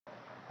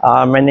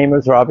My name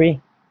is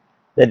Robbie.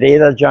 The day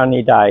that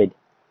Johnny died,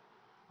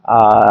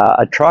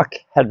 a truck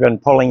had been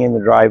pulling in the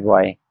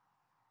driveway,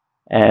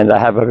 and I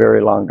have a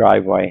very long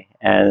driveway,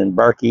 and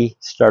Barky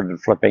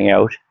started flipping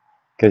out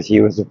because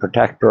he was a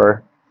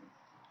protector,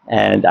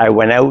 and I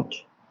went out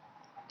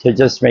to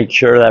just make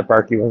sure that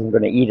Barky wasn't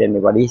going to eat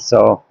anybody.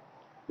 So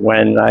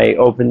when I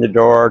opened the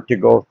door to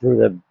go through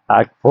the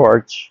back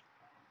porch,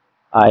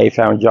 I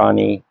found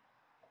Johnny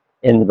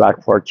in the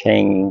back porch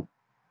hanging,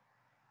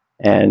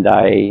 and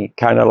I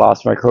kind of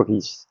lost my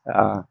cookies.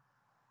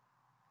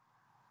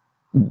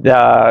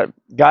 The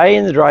guy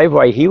in the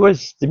driveway, he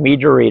was the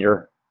meter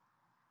reader.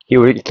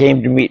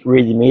 Came to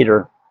read the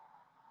meter,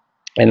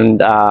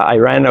 and I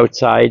ran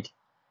outside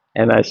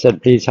and I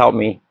said, "Please help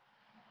me.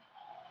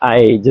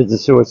 There's a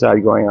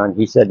suicide going on."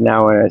 He said,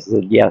 "Now," and I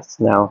said, "Yes,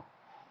 now."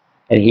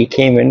 And he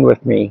came in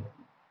with me.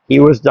 He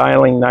was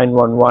dialing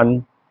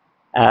 911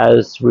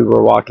 as we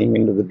were walking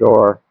into the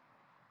door.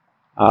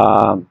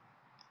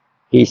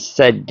 He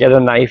said, "Get a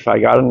knife." I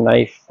got a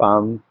knife.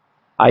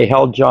 I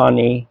held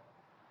Johnny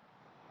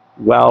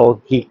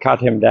while he cut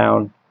him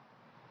down,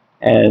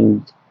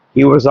 and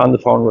he was on the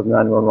phone with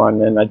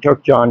 911, and I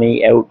took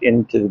Johnny out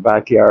into the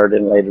backyard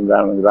and laid him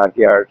down in the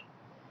backyard.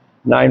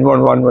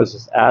 911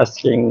 was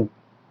asking,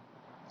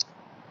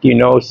 "Do you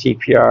know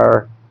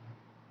CPR?"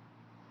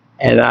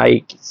 And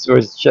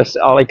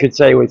all I could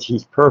say was,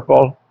 "He's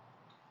purple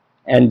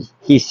and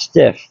he's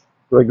stiff.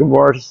 Rigor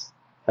mortis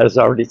has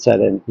already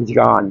set in. He's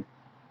gone.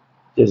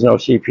 There's no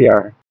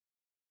CPR."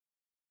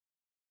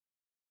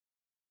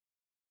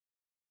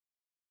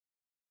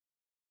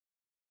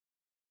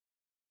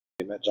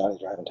 You met Johnny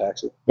driving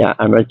taxi? Yeah,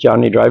 I met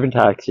Johnny driving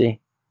taxi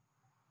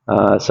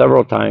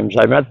several times.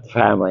 I met the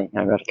family.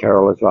 I met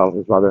Carol as well,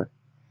 his mother.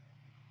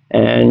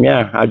 And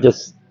yeah, I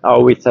just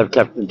always have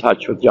kept in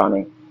touch with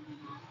Johnny.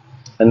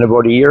 And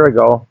about a year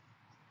ago,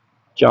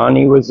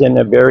 Johnny was in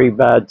a very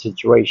bad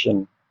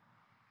situation.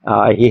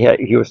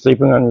 He was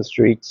sleeping on the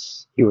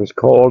streets. He was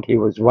cold. He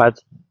was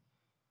wet.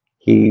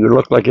 He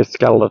looked like a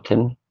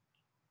skeleton.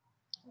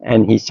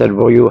 And he said,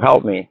 "Will you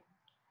help me?"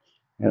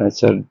 And I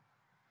said,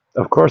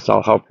 "Of course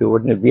I'll help you.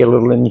 Wouldn't it be a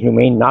little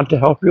inhumane not to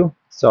help you?"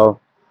 So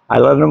I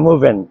let him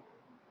move in.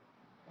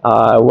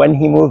 When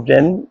he moved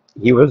in,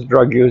 he was a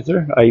drug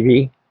user,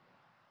 IV,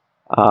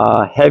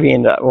 heavy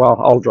into, well,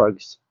 all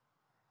drugs.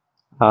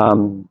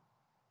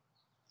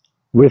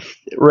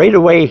 Right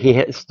away,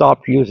 he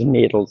stopped using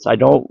needles. I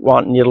don't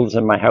want needles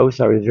in my house.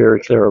 I was very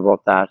clear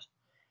about that,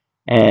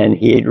 and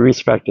he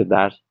respected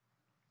that.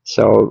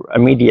 So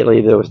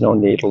immediately there was no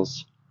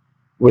needles.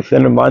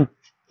 Within a month,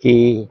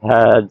 he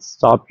had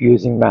stopped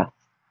using meth.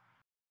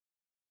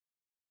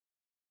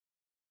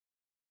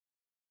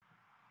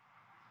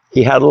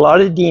 He had a lot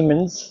of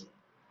demons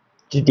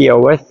to deal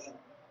with,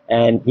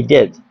 and he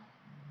did.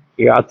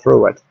 He got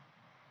through it.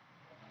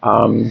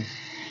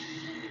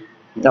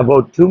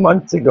 About 2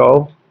 months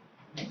ago,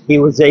 he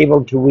was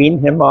able to wean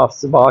him off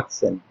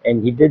Suboxone,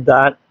 and he did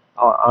that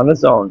on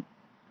his own.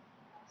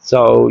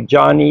 So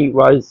Johnny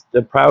was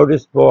the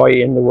proudest boy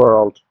in the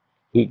world.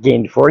 He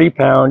gained 40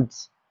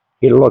 pounds,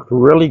 he looked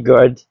really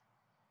good,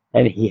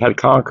 and he had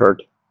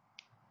conquered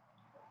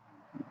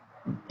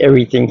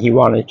everything he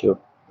wanted to.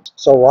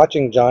 So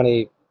watching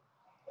Johnny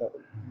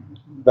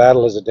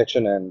battle his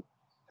addiction and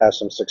have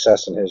some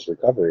success in his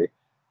recovery,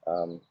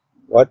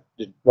 what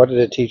did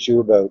it teach you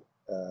about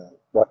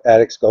what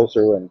addicts go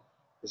through, and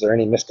is there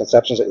any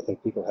misconceptions that you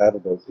think people have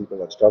about people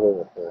that struggle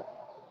with their...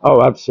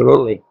 Oh,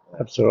 absolutely,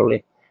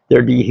 absolutely.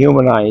 They're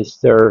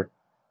dehumanized, they're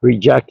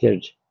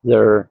rejected,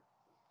 they're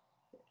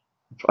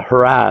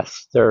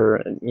harassed,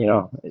 their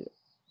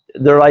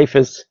life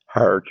is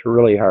hard,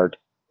 really hard.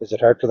 Is it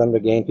hard for them to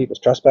gain people's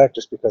trust back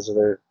just because of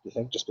their, you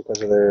think, just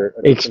because of their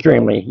addiction?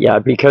 Extremely, yeah,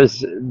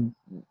 because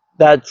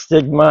that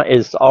stigma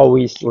is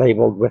always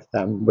labeled with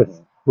them,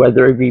 with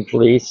whether it be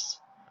police,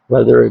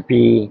 whether it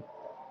be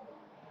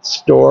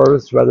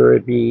stores, whether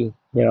it be,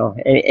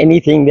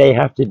 anything they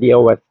have to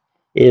deal with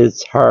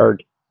is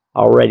hard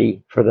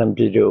already for them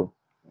to do.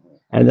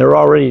 And they're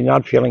already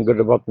not feeling good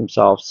about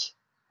themselves.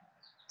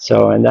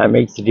 So, and that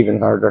makes it even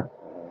harder.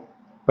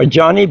 But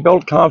Johnny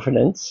built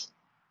confidence,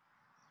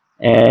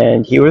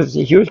 and he was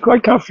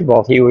quite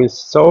comfortable. He was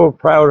so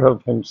proud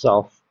of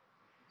himself.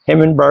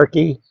 Him and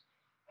Barky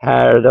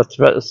had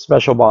a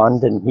special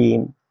bond, and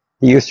he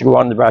used to go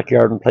out in the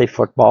backyard and play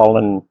football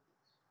and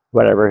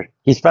whatever.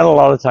 He spent a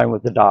lot of time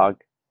with the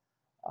dog.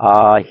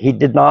 He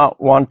did not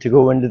want to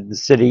go into the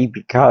city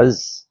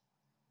because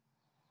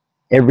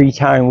every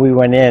time we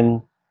went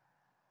in,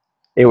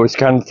 it was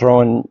kind of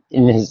thrown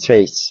in his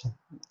face.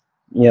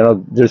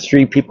 There's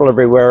street people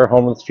everywhere,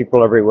 homeless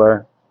people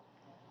everywhere.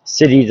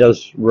 City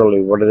does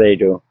really, what do they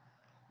do?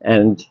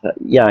 And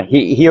yeah,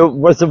 he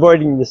was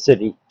avoiding the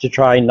city to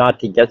try not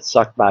to get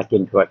sucked back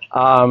into it.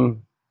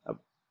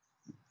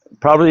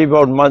 Probably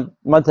about a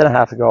month and a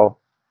half ago,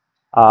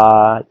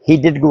 he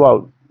did go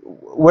out.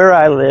 Where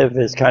I live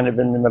is kind of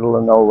in the middle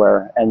of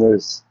nowhere, and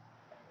there's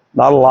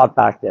not a lot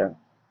back there.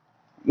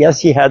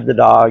 Yes, he had the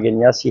dog, and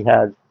yes, he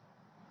had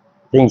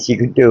things he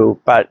could do,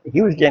 but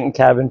he was getting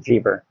cabin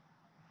fever.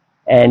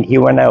 and he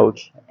went out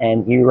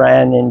and he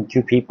ran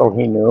into people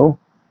he knew.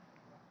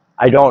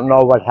 I don't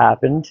know what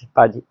happened,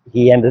 but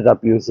he ended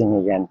up using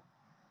again.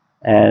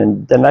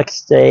 And the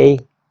next day,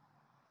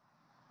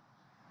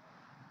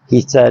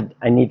 he said,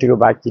 I need to go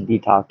back to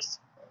detox.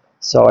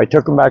 So I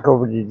took him back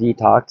over to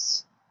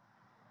detox.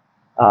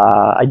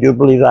 I do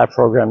believe that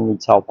program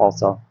needs help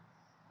also.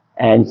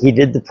 And he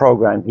did the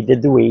program, he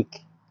did the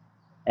week,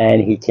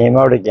 and he came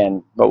out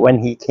again. But when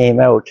he came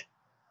out,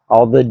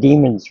 all the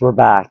demons were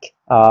back.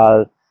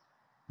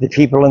 The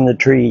people in the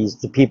trees,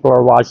 the people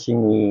are watching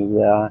me.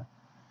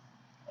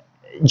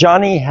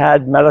 Johnny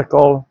had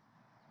medical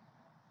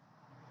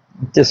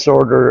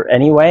disorder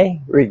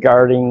anyway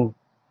regarding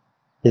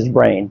his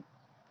brain.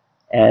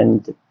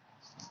 And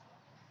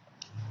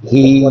What do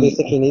you he,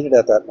 think he needed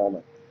at that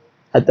moment?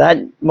 at that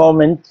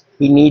moment,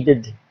 he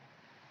needed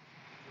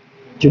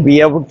to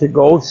be able to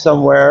go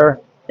somewhere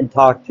and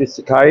talk to a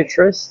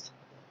psychiatrist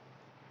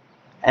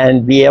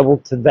and be able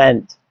to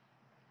vent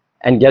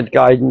and get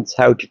guidance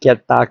how to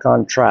get back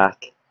on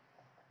track.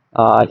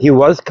 He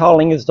was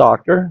calling his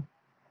doctor.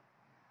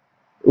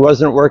 It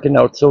wasn't working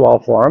out so well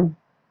for him.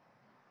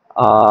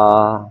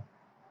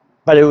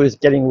 But it was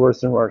getting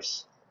worse and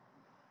worse.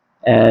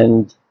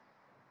 And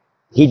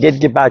he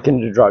did get back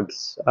into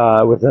drugs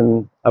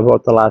within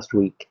about the last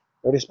week.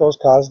 What do you suppose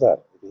caused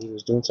that? If he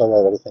was doing so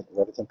well, what do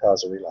you think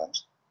caused the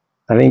relapse?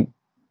 I think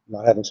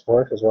Not having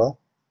support as well?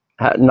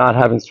 not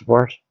having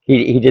support.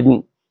 He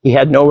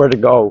had nowhere to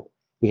go.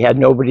 He had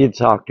nobody to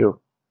talk to.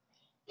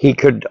 He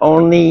could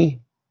only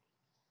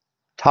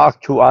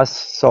talk to us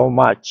so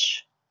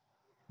much.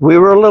 We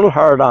were a little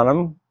hard on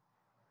him,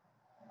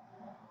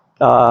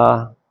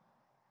 but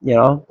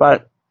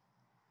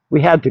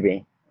we had to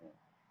be.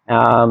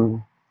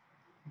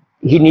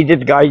 He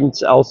needed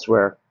guidance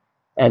elsewhere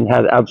and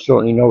had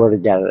absolutely nowhere to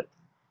get it.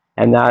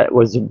 And that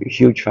was a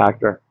huge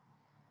factor.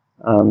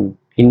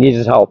 He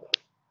needed help.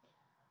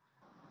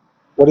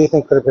 What do you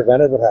think could have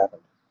prevented what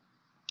happened?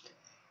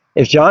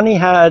 If Johnny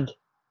had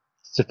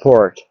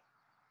support,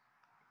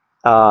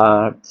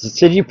 the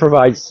city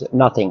provides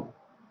nothing,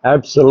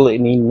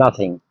 absolutely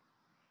nothing.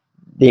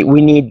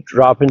 We need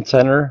drop-in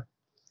center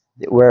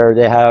where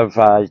they have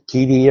a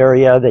TV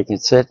area, they can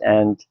sit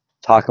and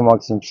talk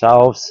amongst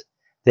themselves.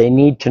 They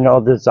need to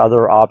know there's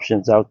other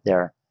options out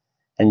there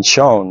and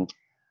shown.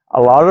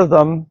 A lot of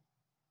them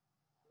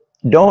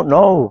don't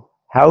know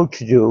how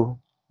to do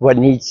what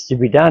needs to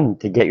be done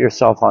to get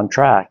yourself on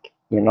track,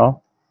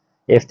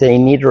 If they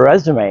need a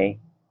resume,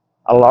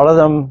 a lot of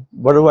them,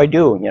 what do I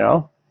do,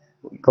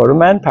 Go to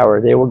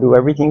Manpower, they will do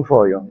everything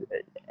for you.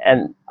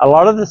 And a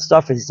lot of the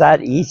stuff is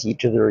that easy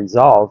to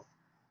resolve.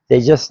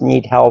 They just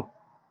need help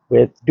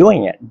with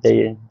doing it.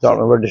 They don't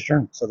know where to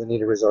turn. So they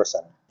need a resource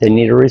center. They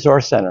need a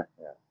resource center.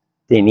 Yeah.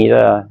 They need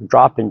a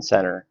drop-in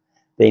center.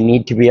 They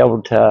need to be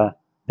able to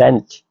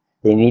vent.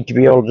 They need to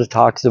be able to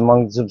talk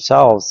amongst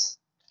themselves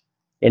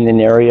in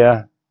an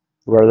area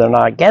where they're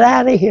not, get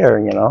out of here,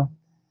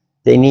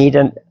 They need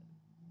to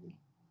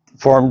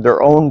form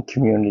their own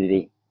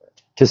community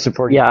to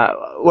support. Yeah,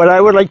 what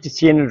I would like to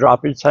see in a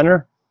drop-in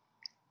center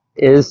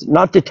is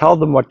not to tell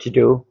them what to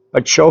do,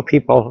 but show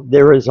people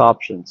there is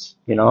options,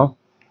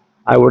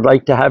 I would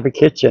like to have a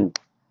kitchen.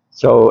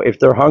 So if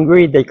they're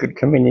hungry, they could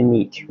come in and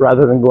eat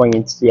rather than going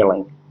and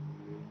stealing.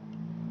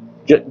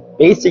 Just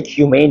basic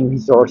humane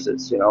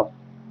resources,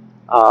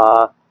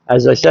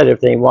 As I said, if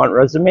they want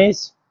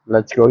resumes,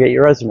 let's go get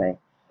your resume.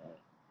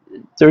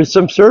 There's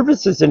some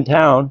services in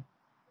town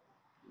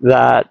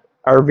that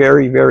are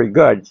very, very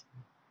good.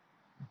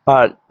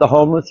 But the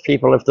homeless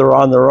people, if they're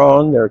on their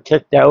own, they're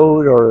kicked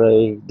out or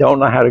they don't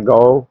know how to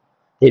go,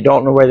 they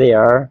don't know where they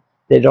are,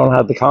 they don't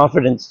have the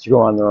confidence to go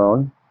on their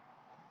own.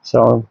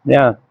 So,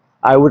 yeah,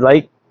 I would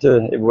like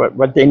to,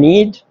 what they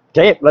need,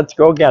 okay, let's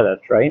go get it,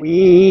 right?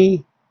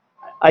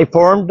 I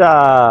formed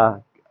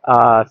a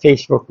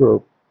Facebook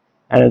group,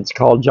 and it's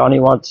called Johnny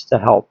Wants to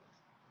Help.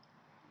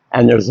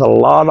 And there's a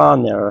lot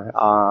on there.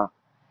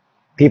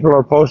 People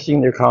are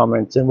posting their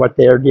comments and what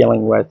they're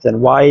dealing with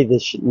and why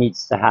this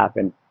needs to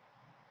happen.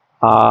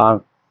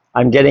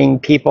 I'm getting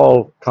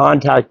people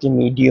contacting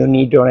me, do you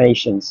need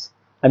donations?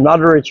 I'm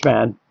not a rich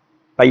man,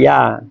 but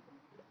yeah,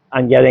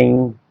 I'm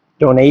getting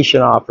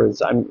donation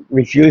offers. I'm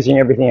refusing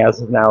everything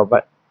as of now,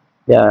 but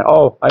yeah.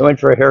 Oh, I went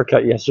for a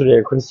haircut yesterday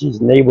at Christie's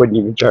and they wouldn't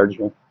even charge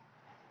me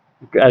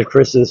at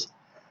Chris's.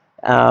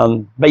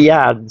 But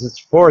yeah, the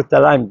support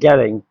that I'm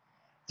getting.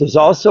 There's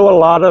also a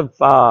lot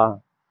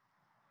of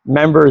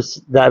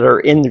members that are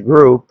in the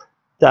group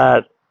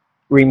that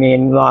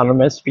remain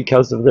anonymous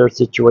because of their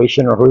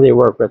situation or who they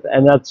work with,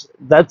 and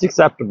that's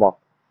acceptable.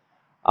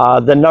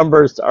 The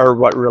numbers are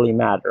what really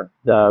matter.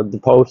 The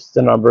posts,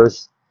 the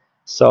numbers.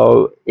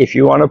 So if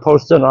you want to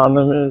post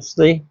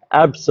anonymously,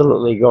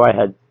 absolutely go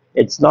ahead.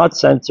 It's not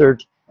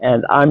censored,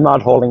 and I'm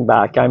not holding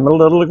back. I'm a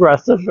little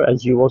aggressive,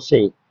 as you will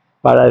see,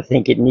 but I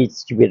think it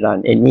needs to be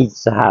done. It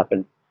needs to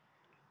happen,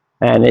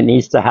 and it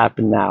needs to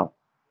happen now.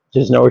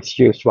 There's no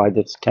excuse why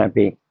this can't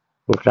be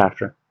looked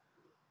after.